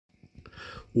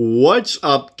What's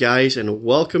up, guys, and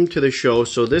welcome to the show.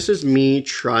 So this is me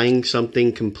trying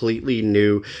something completely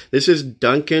new. This is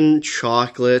Dunkin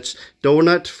chocolates,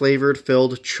 donut flavored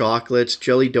filled chocolates,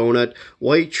 jelly donut,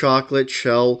 white chocolate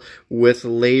shell with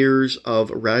layers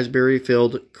of raspberry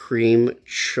flavored cream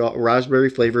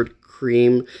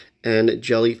and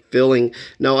jelly filling.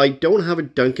 Now, I don't have a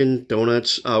Dunkin'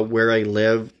 Donuts where I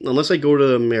live. Unless I go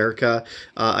to America,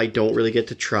 I don't really get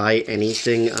to try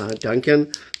anything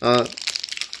Dunkin'.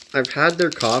 I've had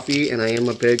their coffee, and I am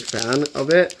a big fan of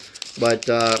it, but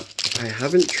I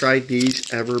haven't tried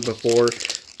these ever before.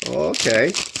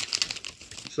 Okay.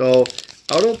 So,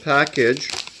 out of package,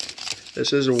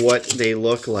 this is what they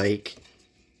look like.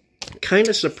 Kind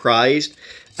of surprised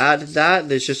at that.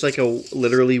 There's just like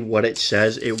literally what it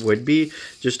says it would be.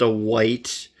 Just a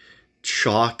white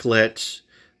chocolate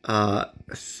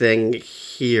thing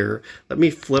here. Let me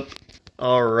flip.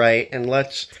 All right, and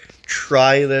let's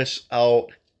try this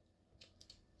out.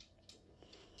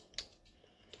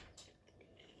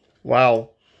 Wow.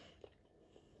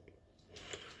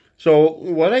 So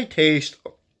what I taste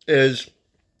is,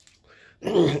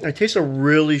 I taste a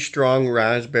really strong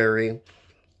raspberry.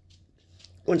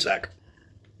 One sec.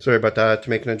 Sorry about that, I had to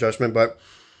make an adjustment, but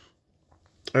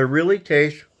I really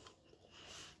taste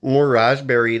more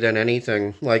raspberry than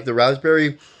anything. Like, the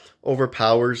raspberry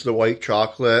overpowers the white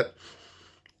chocolate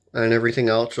and everything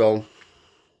else, so.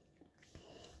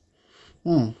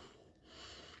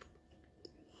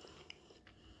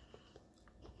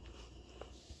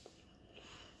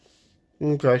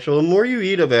 Okay, so the more you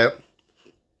eat of it,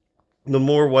 the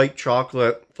more white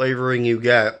chocolate flavoring you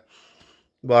get.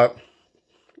 But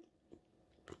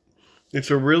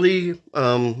it's a really,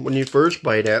 when you first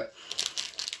bite it,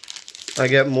 I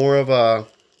get more of a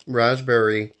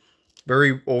raspberry,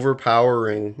 very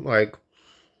overpowering, like,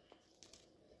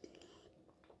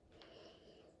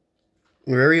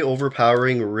 very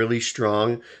overpowering, really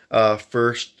strong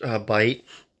first bite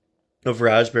of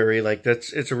raspberry. Like,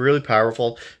 it's a really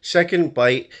powerful. Second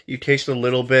bite, you taste a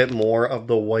little bit more of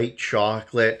the white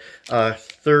chocolate.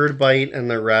 Third bite and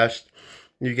the rest,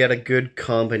 you get a good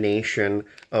combination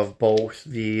of both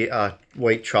the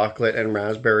white chocolate and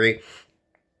raspberry.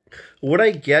 Would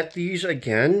I get these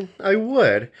again? I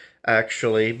would,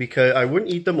 actually, because I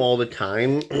wouldn't eat them all the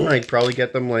time. I'd probably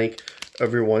get them like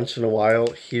every once in a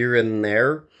while here and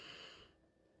there.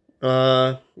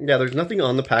 Yeah, there's nothing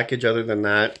on the package other than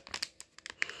that.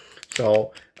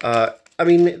 So, I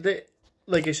mean,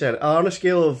 like I said, on a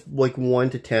scale of like 1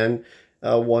 to 10,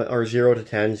 0 to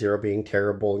 10, 0 being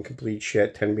terrible and complete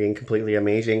shit, 10 being completely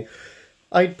amazing,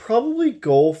 I'd probably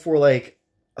go for like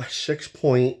a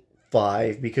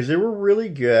 6.5 because they were really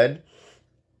good.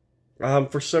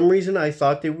 For some reason, I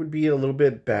thought they would be a little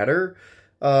bit better.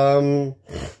 They're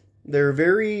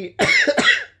very,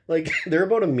 like, they're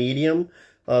about a medium.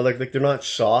 Like they're not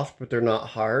soft, but they're not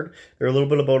hard. They're a little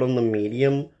bit about on the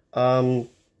medium.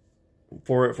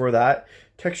 For that,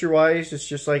 texture wise, it's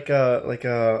just like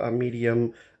a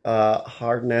medium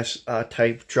hardness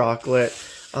type chocolate.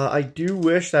 I do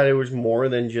wish that it was more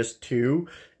than just 2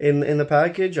 in the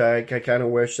package. I kind of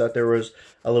wish that there was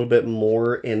a little bit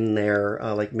more in there,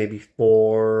 like maybe 4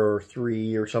 or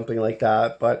 3 or something like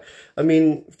that. But I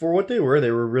mean, for what they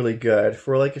were really good.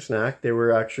 For like a snack, they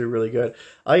were actually really good.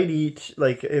 I'd eat,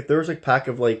 like, if there was a pack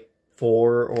of like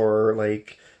 4 or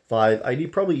like 5,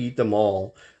 I'd probably eat them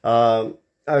all.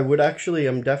 I would actually,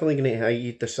 I'm definitely going to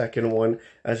eat the second one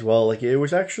as well. Like, it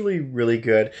was actually really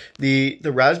good. The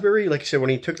raspberry, like I said, when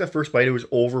he took the first bite, it was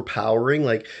overpowering.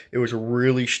 Like, it was a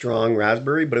really strong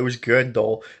raspberry, but it was good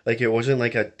though. Like, it wasn't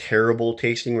like a terrible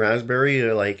tasting raspberry,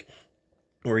 like,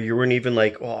 or you weren't even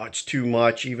like, oh, it's too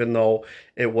much, even though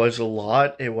it was a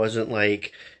lot. It wasn't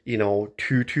like, you know,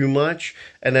 too much.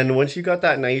 And then once you got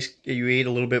that nice, you ate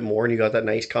a little bit more and you got that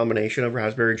nice combination of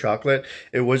raspberry and chocolate,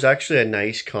 it was actually a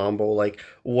nice combo. Like,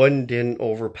 one didn't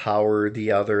overpower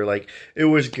the other. Like, it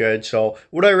was good. So,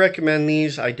 would I recommend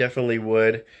these? I definitely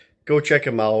would. Go check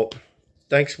them out.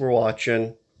 Thanks for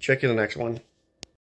watching. Check you in the next one.